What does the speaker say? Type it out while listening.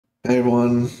Hey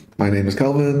everyone, my name is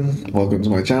Kelvin. Welcome to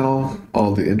my channel.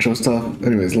 All the intro stuff.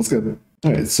 Anyways, let's get.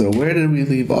 Alright, so where did we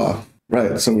leave off?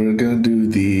 Right, so we're gonna do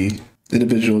the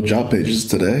individual job pages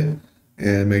today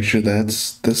and make sure that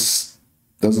this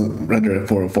doesn't render at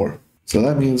 404. So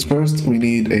that means first we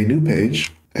need a new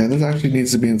page, and this actually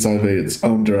needs to be inside of its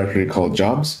own directory called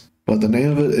jobs, but the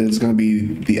name of it is going to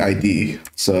be the ID.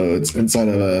 So it's inside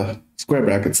of a square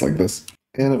brackets like this.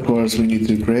 And of course, we need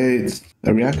to create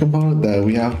a React component that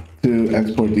we have to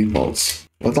export defaults.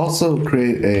 Let's also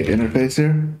create an interface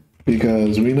here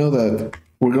because we know that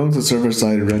we're going to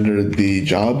server-side render the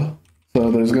job.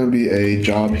 So there's going to be a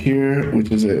job here,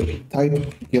 which is a type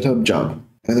GitHub job.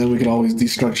 And then we can always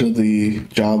destructure the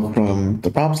job from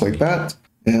the props like that.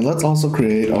 And let's also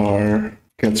create our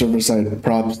get server-side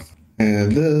props.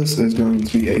 And this is going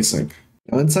to be async.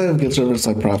 Now inside of get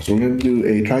server-side props, we're going to do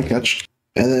a try catch.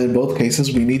 And then in both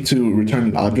cases, we need to return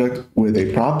an object with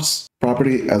a props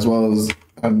property as well as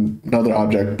another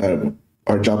object that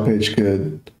our job page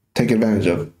could take advantage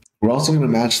of. We're also going to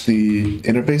match the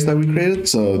interface that we created.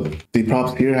 So the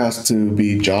props here has to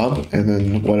be job and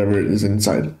then whatever is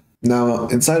inside. Now,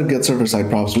 inside of get server-side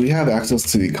props, we have access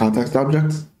to the context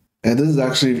object. And this is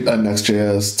actually a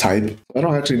NextJS type. I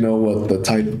don't actually know what the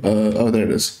type, oh, there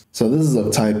it is. So this is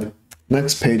a type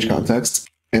next page context.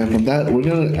 And from that, we're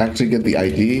going to actually get the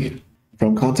ID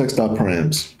from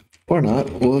context.params. Or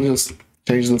not, we'll just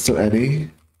change this to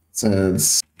any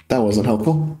since that wasn't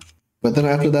helpful. But then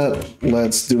after that,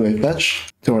 let's do a fetch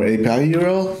to our API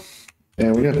URL.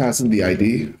 And we're going to pass in the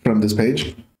ID from this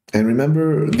page. And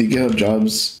remember, the GitHub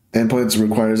jobs endpoints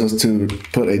requires us to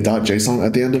put a .json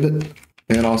at the end of it.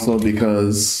 And also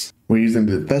because we're using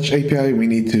the fetch API, we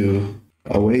need to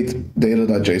await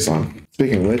data.json.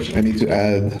 Speaking of which, I need to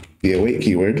add the await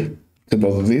keyword to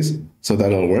both of these, so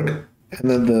that'll work.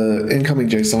 And then the incoming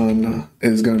JSON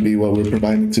is going to be what we're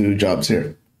providing to jobs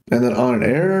here. And then on an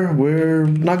error, we're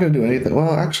not going to do anything.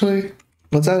 Well, actually,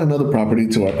 let's add another property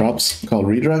to our props called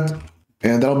redirect,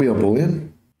 and that'll be a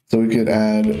boolean. So we could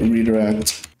add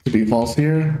redirect to be false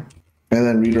here, and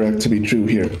then redirect to be true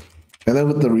here. And then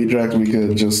with the redirect, we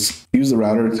could just use the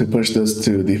router to push this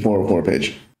to the 404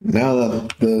 page. Now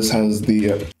that this has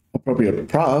the appropriate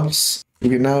props, we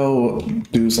can now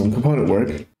do some component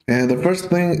work. And the first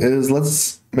thing is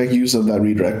let's make use of that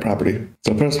redirect property.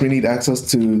 So first we need access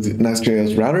to the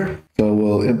NextJS router. So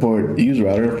we'll import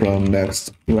useRouter from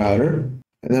NextRouter.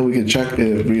 And then we can check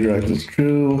if redirect is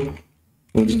true.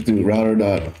 We'll just do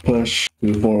router.push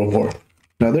to 404.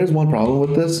 Now there's one problem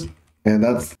with this. And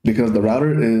that's because the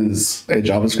router is a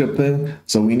JavaScript thing.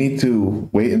 So we need to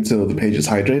wait until the page is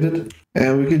hydrated.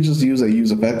 And we could just use a use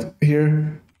effect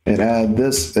here and add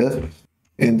this if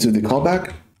into the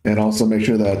callback. And also make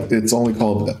sure that it's only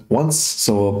called once.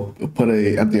 So we'll put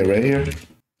an empty array here.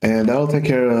 And that'll take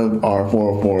care of our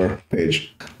 404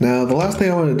 page. Now, the last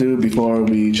thing I want to do before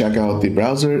we check out the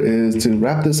browser is to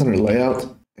wrap this in our layout.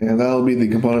 And that'll be the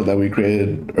component that we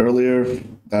created earlier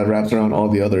that wraps around all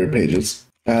the other pages.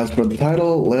 As for the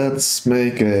title, let's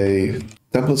make a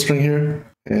template string here.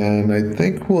 And I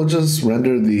think we'll just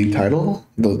render the title,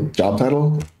 the job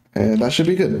title, and that should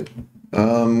be good.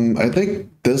 I think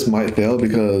this might fail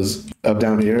because up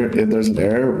down here, if there's an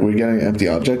error, we're getting an empty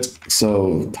object.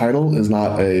 So title is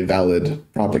not a valid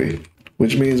property,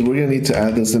 which means we're gonna need to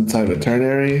add this inside of a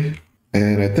ternary.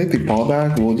 And I think the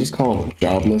callback, we'll just call it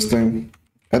job listing.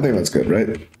 I think that's good,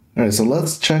 right? All right, so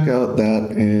let's check out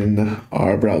that in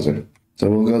our browser. So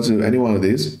we'll go to any one of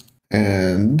these,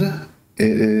 and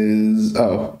it is,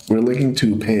 oh, we're linking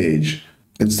to page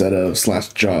instead of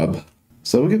 /job.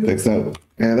 So we can fix that.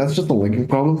 And that's just a linking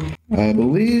problem. I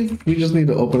believe we just need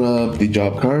to open up the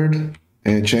job card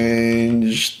and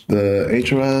change the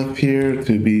href here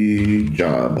to be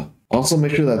job. Also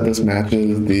make sure that this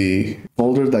matches the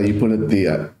folder that you put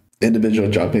the individual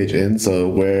job page in, so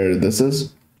where this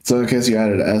is. So in case you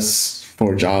added S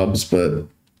for jobs, but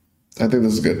I think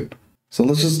this is good. So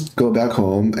let's just go back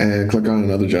home and click on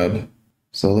another job.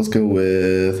 So let's go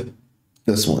with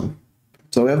this one.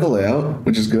 So we have the layout,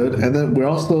 which is good. And then we're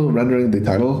also rendering the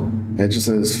title. It just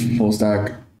says full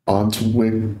stack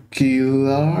ontwikilar.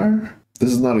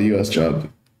 This is not a US job.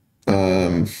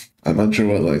 I'm unsure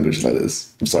what language that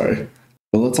is. I'm sorry.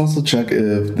 But let's also check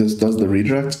if this does the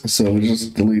redirect. So we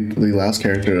just delete the last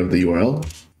character of the URL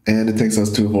and it takes us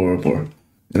to 404.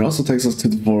 It also takes us to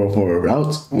the 404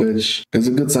 route, which is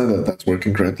a good sign that that's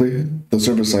working correctly. The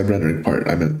server-side rendering part,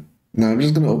 I meant. Now I'm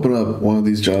just going to open up one of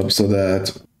these jobs so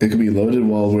that it can be loaded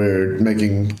while we're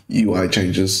making UI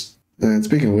changes. And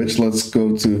speaking of which, let's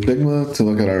go to Figma to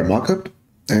look at our mockup.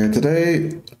 And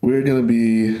today we're going to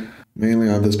be mainly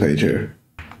on this page here,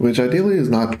 which ideally is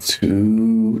not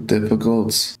too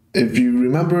difficult. If you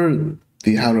remember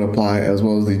the how to apply as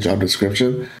well as the job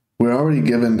description, we're already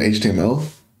given HTML.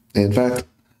 In fact,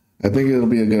 I think it'll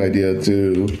be a good idea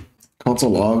to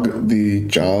console log the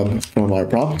job from our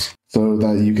props so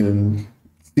that you can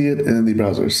see it in the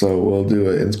browser. So we'll do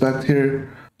an inspect here,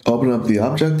 open up the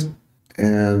object,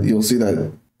 and you'll see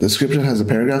that description has a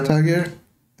paragraph tag here,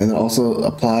 and then also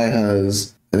apply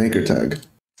has an anchor tag.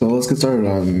 So let's get started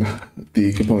on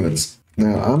the components.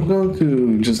 Now I'm going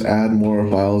to just add more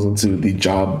files into the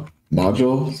job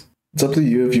module. It's up to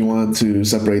you if you want to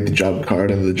separate the job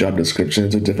card and the job description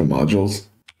into different modules.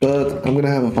 But I'm going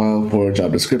to have a file for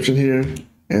job description here,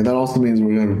 and that also means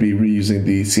we're going to be reusing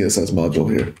the CSS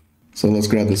module here. So let's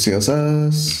grab the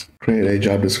CSS, create a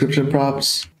job description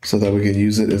props so that we can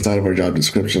use it inside of our job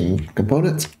description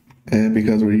component. And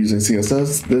because we're using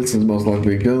CSS, this is most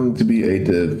likely going to be a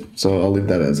div, so I'll leave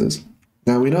that as is.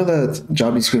 Now we know that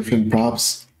job description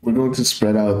props, we're going to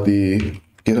spread out the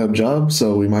GitHub job,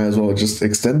 so we might as well just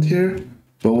extend here,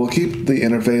 but we'll keep the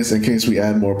interface in case we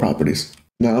add more properties.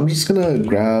 Now I'm just gonna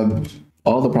grab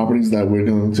all the properties that we're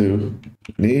going to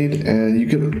need, and you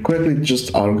can quickly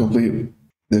just autocomplete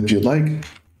if you'd like.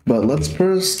 But let's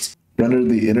first render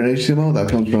the inner HTML that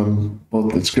comes from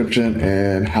both the description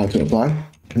and how to apply.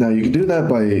 Now you can do that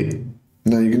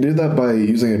by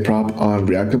using a prop on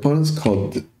React components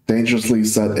called dangerously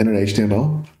set inner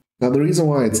HTML. Now the reason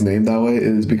why it's named that way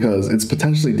is because it's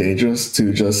potentially dangerous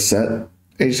to just set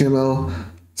HTML.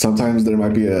 Sometimes there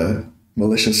might be a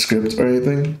malicious script or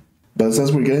anything, but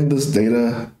since we're getting this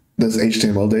data, this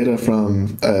HTML data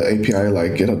from an API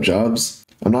like GitHub Jobs,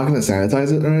 I'm not going to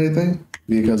sanitize it or anything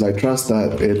because I trust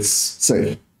that it's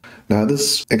safe. Now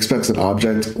this expects an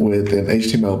object with an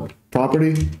HTML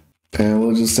property, and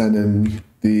we'll just send in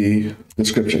the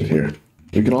description here.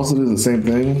 We can also do the same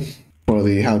thing for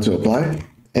the how to apply,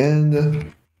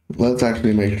 and let's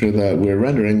actually make sure that we're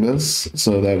rendering this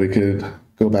so that we could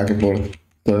go back and forth.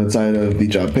 So inside of the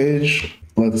job page,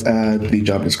 let's add the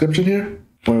job description here,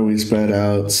 where we spread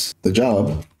out the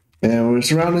job. And we're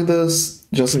surrounding this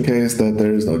just in case that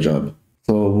there is no job.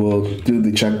 So we'll do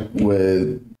the check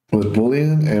with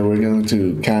Boolean, and we're going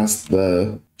to cast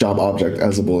the job object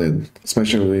as a Boolean. Let's make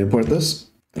sure we import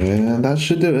this. And that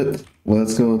should do it.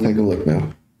 Let's go take a look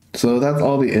now. So that's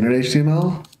all the inner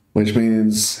HTML, which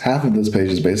means half of this page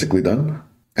is basically done.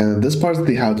 And this part's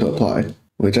the how to apply,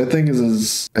 which I think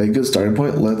is a good starting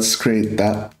point. Let's create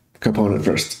that component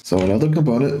first. So another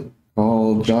component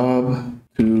called job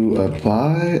to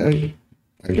apply,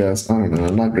 I guess, I don't know,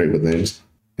 I'm not great with names.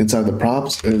 Inside the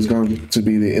props is going to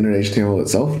be the inner HTML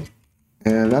itself,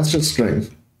 and that's just string.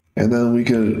 And then we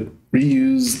could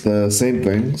reuse the same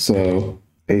thing, so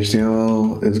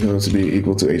HTML is going to be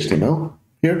equal to HTML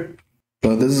here,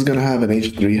 but this is going to have an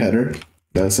H3 header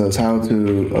that says how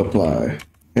to apply.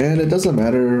 And it doesn't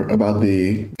matter about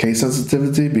the case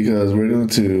sensitivity because we're going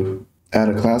to add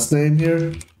a class name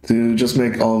here to just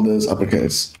make all of this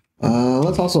uppercase.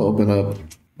 Let's also open up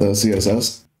the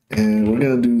CSS, and we're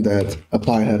going to do that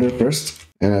apply header first.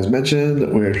 And as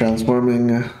mentioned, we're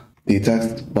transforming the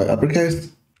text by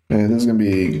uppercase, and this is going to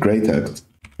be gray text.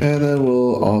 And then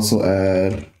we'll also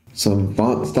add some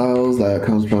font styles that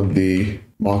comes from the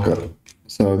mockup.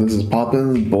 So this is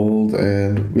Poppins, bold,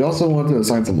 and we also want to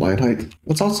assign some line height.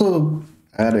 Let's also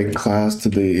add a class to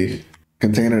the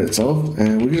container itself,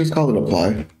 and we can just call it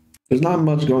apply. There's not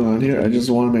much going on here. I just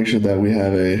want to make sure that we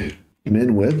have a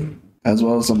min width as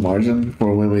well as some margin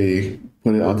for when we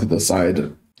put it onto the side.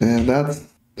 And that's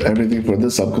everything for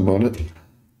this subcomponent.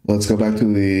 Let's go back to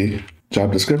the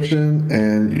job description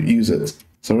and use it.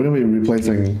 So we're going to be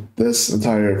replacing this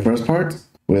entire first part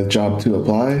with job to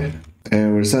apply,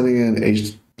 and we're sending in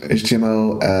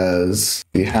HTML as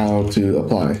the how to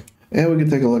apply. And we can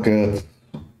take a look at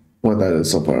what that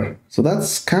is so far. So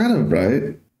that's kind of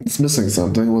right. It's missing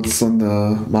something. What's on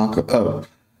the mockup? Oh,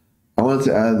 I wanted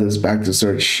to add this back to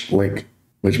search link,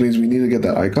 which means we need to get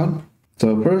that icon.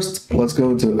 So first, let's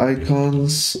go into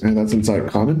icons, and that's inside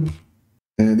common.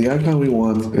 And the icon we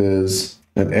want is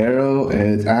an arrow,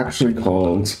 and it's actually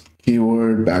called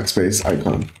keyword backspace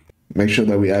icon. Make sure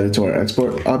that we add it to our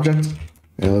export object.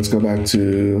 And let's go back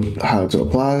to how to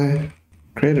apply,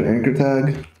 create an anchor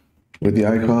tag with the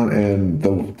icon and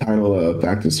the title of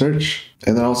back to search.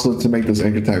 And then also to make this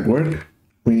anchor tag work,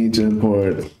 we need to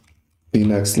import the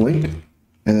next link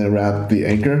and then wrap the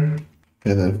anchor.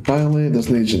 And then finally, this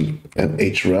needs an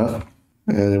href.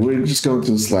 And we're just going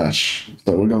to slash.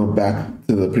 So we're going back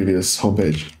to the previous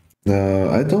homepage. Now,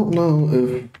 I don't know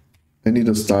if I need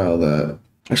to style that.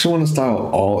 I actually want to style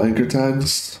all anchor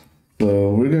tags.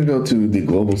 So we're going to go to the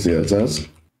global CSS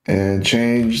and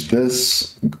change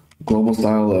this global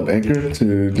style of anchor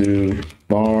to do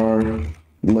bar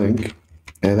link,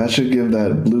 and that should give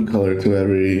that blue color to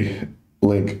every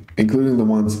link, including the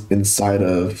ones inside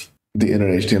of the inner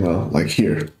HTML, like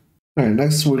here. All right,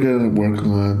 next we're gonna work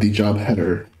on the job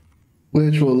header,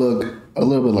 which will look a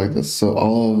little bit like this. So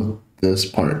all of this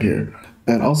part here.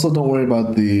 And also don't worry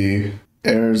about the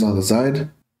errors on the side.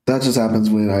 That just happens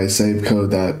when I save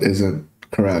code that isn't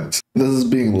correct. This is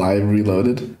being live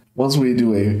reloaded. Once we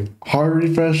do a hard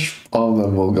refresh, all of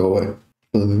them will go away.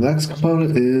 So the next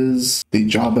component is the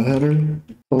job header.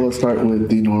 So let's start with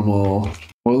the normal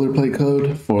boilerplate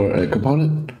code for a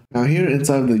component. Now here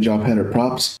inside the job header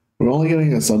props, we're only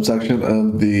getting a subsection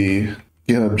of the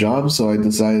GitHub job, so I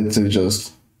decided to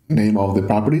just name all the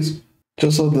properties,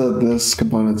 just so that this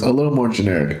component's a little more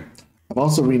generic. I've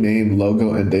also renamed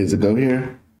logo and days ago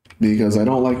here, because I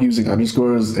don't like using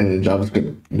underscores in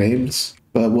JavaScript names,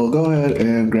 but we'll go ahead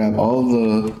and grab all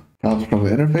the props from the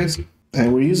interface.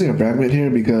 And we're using a fragment here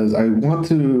because I want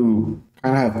to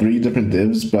kind of have 3 different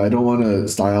divs, but I don't want to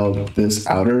style this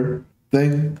outer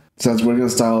thing, since we're going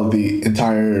to style the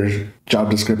entire job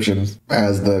description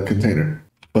as the container.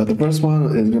 But the first one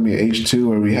is going to be H2,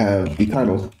 where we have the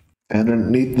title. And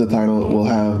underneath the title, we'll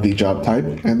have the job type.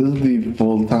 And this is the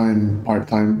full-time,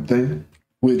 part-time thing,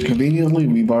 which conveniently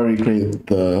we've already created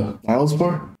the files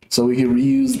for. So we can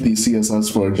reuse the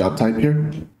CSS for job type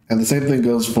here. And the same thing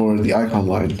goes for the icon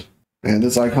line. And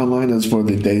this icon line is for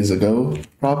the days ago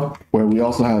prop, where we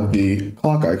also have the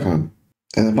clock icon.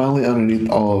 And then finally, underneath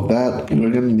all of that,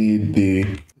 we're going to need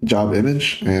the job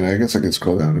image. And I guess I can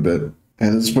scroll down a bit.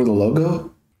 And this is for the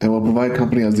logo. And we'll provide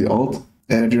company as the alt.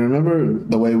 And if you remember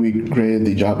the way we created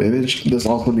the job image, this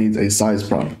also needs a size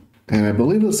prop. And I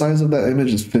believe the size of that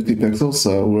image is 50 pixels,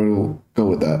 so we'll go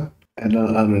with that. And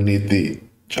then underneath the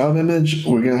job image,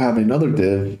 we're going to have another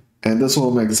div. And this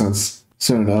will make sense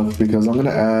soon enough, because I'm going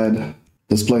to add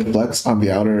display flex on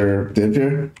the outer div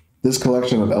here. This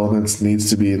collection of elements needs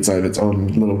to be inside its own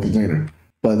little container.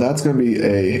 But that's going to be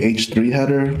a H3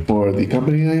 header for the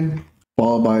company name,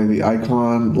 followed by the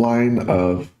icon line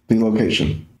of the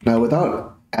location. Now,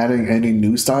 without adding any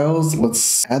new styles,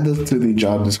 let's add this to the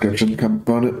job description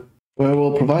component, where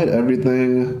we'll provide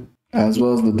everything as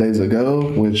well as the days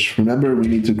ago, which remember we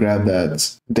need to grab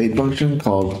that date function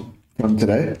called from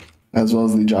today, as well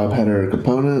as the job header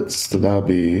components. So that'll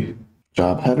be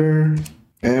job header.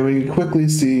 And we can quickly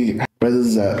see where this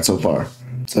is at so far.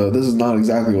 So this is not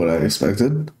exactly what I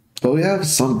expected, but we have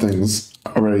some things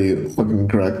already looking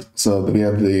correct. So we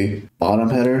have the bottom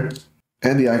header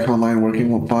and the icon line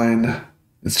working fine.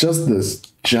 It's just this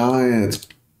giant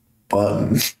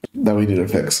button that we need to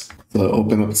fix. So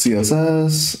open up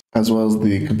CSS as well as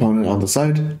the component on the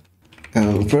side.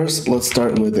 And first, let's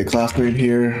start with a class name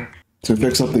here to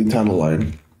fix up the title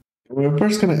line. We're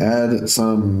first going to add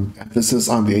some emphasis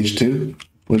on the H2,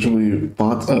 which will be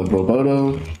font of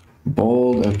Roboto,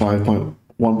 bold, and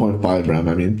 1.5 rem,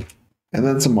 and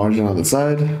then some margin on the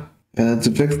side. And then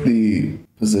to fix the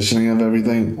positioning of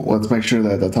everything, let's make sure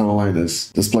that the title line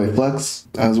is display flex,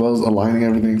 as well as aligning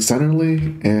everything centerly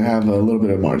and have a little bit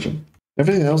of margin.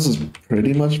 Everything else is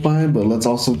pretty much fine, but let's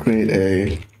also create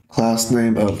a class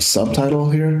name of subtitle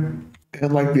here.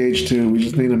 And like the H2, we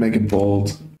just need to make it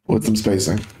bold with some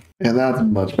spacing. And that's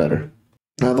much better.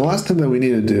 Now, the last thing that we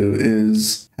need to do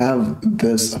is have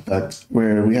this effect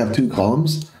where we have 2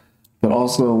 columns, but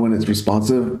also when it's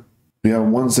responsive, we have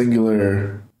one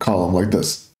singular column like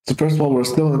this. So first of all, we're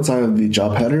still inside of the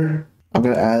job header. I'm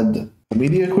going to add a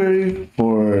media query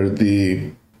for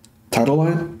the title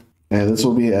line, and this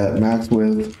will be at max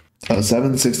width of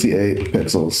 768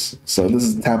 pixels. So this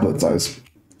is tablet size.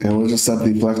 And we'll just set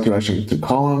the flex direction to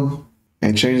column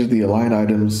and change the aligned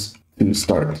items to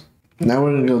start. Now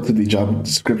we're going to go to the job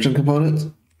description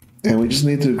component, and we just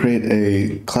need to create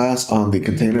a class on the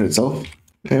container itself,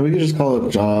 and we can just call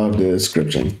it job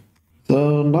description.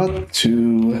 So not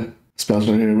too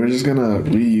special here. We're just going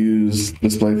to reuse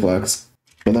display flex,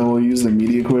 but then we'll use the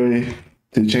media query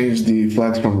to change the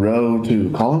flex from row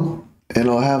to column, and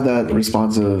it'll have that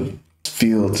responsive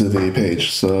feel to the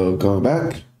page. So going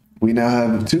back, we now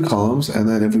have 2 columns, and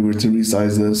then if we were to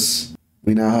resize this,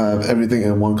 we now have everything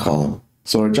in 1 column.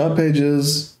 So our job page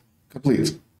is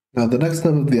complete. Now the next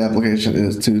step of the application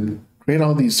is to create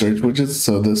all these search widgets.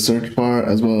 So the search bar,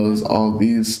 as well as all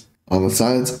these on the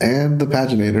sides, and the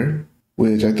paginator,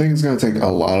 which I think is going to take a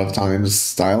lot of time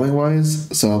styling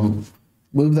wise. So I'll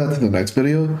move that to the next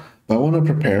video, but I want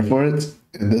to prepare for it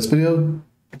in this video.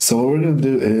 So what we're going to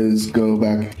do is go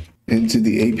back into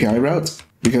the API route,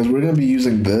 because we're going to be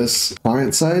using this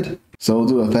client side. So we'll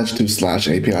do a fetch to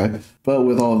 /API, but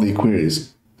with all of the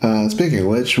queries. Speaking of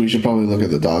which, we should probably look at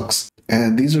the docs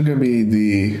And these are going to be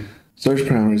the search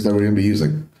parameters that we're going to be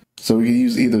using. So we can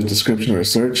use either description or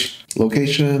search,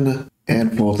 location,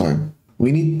 and full-time.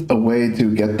 We need a way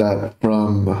to get that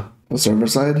from the server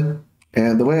side.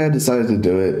 And the way I decided to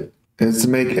do it is to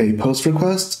make a post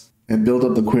request and build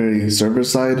up the query server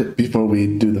side before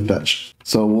we do the fetch.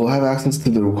 So we'll have access to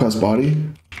the request body,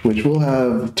 which will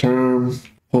have term,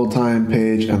 full-time,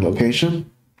 page, and location.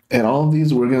 And all of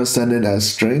these we're going to send in as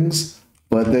strings,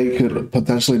 but they could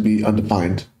potentially be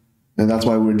undefined. And that's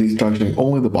why we're destructuring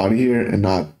only the body here and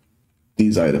not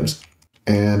these items.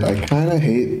 And I kind of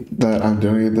hate that I'm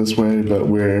doing it this way, but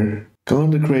we're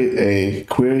going to create a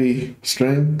query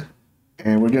string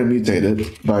and we're going to mutate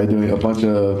it by doing a bunch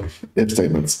of if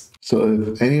statements. So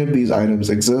if any of these items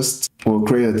exist, we'll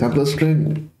create a template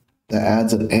string that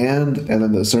adds an and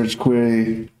then the search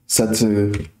query set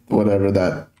to whatever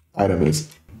that item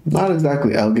is. Not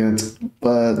exactly elegant,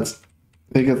 but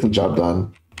it gets the job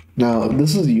done. Now,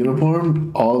 this is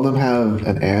uniform. All of them have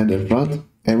an and in front,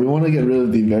 and we want to get rid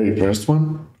of the very first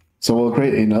one. So we'll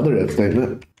create another if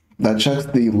statement that checks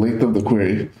the length of the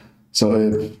query. So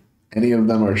if any of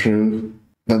them are true,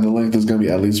 then the length is going to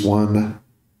be at least 1,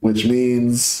 which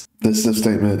means this if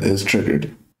statement is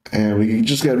triggered. And we can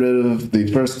just get rid of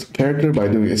the first character by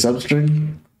doing a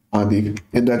substring on the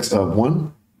index of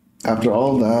 1. After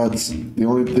all that, the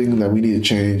only thing that we need to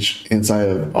change inside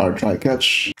of our try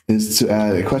catch is to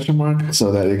add a question mark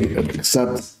so that it can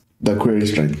accept the query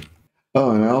string.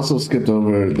 Oh, and I also skipped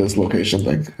over this location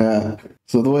thing.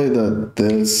 So the way that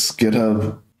this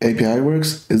GitHub API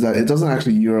works is that it doesn't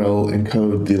actually URL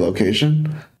encode the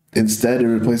location. Instead, it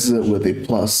replaces it with a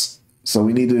plus. So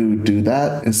we need to do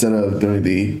that instead of doing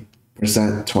the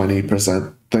 %,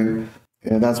 20% thing.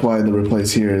 And that's why the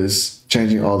replace here is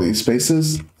changing all these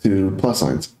spaces to plus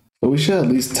signs. So we should at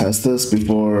least test this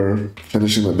before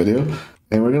finishing the video.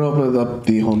 And we're going to open up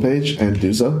the homepage and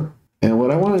do so. And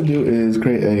what I want to do is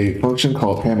create a function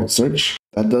called handle search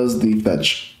that does the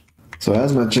fetch. So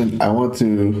as mentioned, I want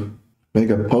to make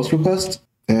a post request.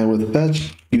 And with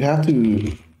fetch, you have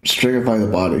to stringify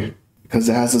the body because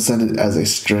it has to send it as a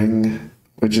string,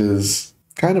 which is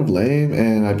kind of lame.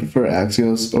 And I prefer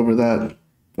Axios over that,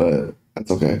 but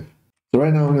that's okay. So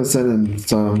right now I'm going to send in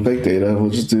some fake data.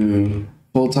 We'll just do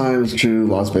full-time is true,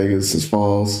 Las Vegas is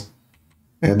false,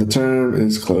 and the term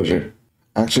is closure.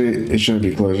 Actually, it shouldn't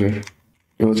be closure.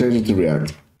 It will change it to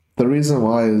React. The reason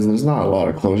why is there's not a lot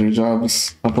of closure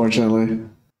jobs, unfortunately,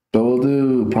 but we'll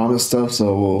do promise stuff,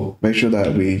 so we'll make sure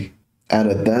that we add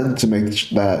a then to make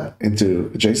that into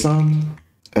JSON,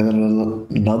 and then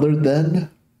another then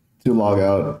to log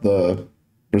out the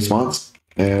response.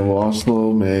 And we'll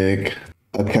also make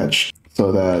a catch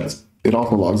so that it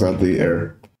also logs out the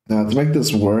error. Now to make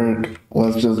this work,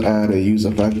 let's just add a use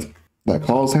effect that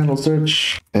calls handle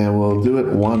search, and we'll do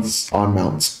it once on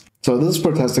mounts. So this is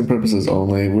for testing purposes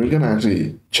only. We're going to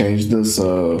actually change this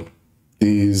so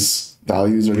these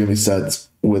values are going to be set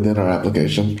within our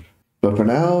application. But for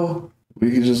now,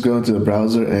 we can just go into the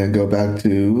browser and go back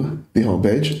to the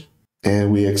homepage,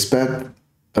 and we expect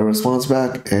a response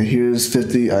back, and here's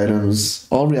 50 items,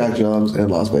 all React jobs in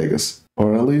Las Vegas.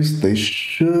 Or at least they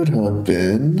should have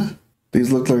been.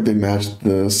 These look like they matched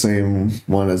the same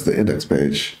one as the index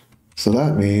page. So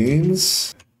that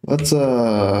means let's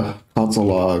console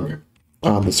log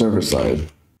on the server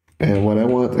side. And what I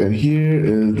want in here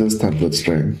is this template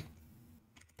string.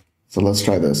 So let's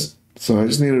try this. So I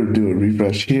just need to do a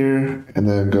refresh here and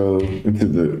then go into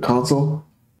the console.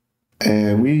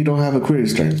 And we don't have a query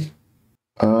string.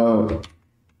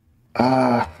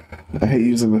 I hate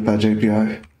using the fetch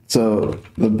API. So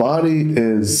the body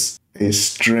is a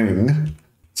string.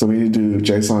 So we need to do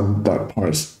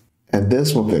json.parse. And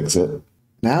this will fix it.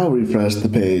 Now refresh the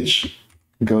page,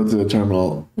 go to the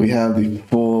terminal. We have the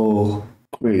full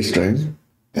query string.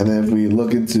 And then if we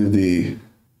look into the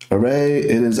array,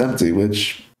 it is empty,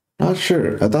 which not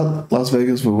sure. I thought Las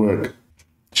Vegas would work.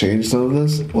 Change some of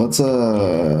this.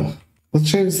 Let's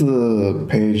change the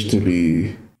page to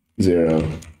be 0.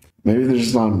 Maybe there's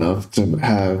just not enough to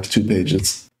have 2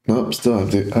 pages. Nope, still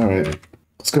empty. All right,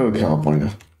 let's go to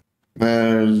California.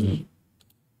 There's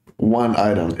 1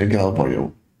 item in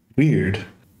California. Weird.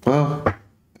 Well,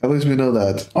 at least we know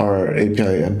that our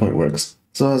API endpoint works.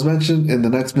 So as mentioned in the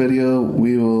next video,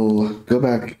 we will go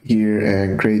back here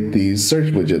and create these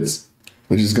search widgets,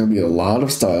 which is going to be a lot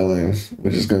of styling,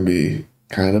 which is going to be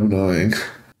kind of annoying.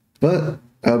 But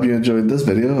I hope you enjoyed this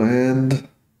video, and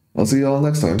I'll see you all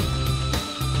next time.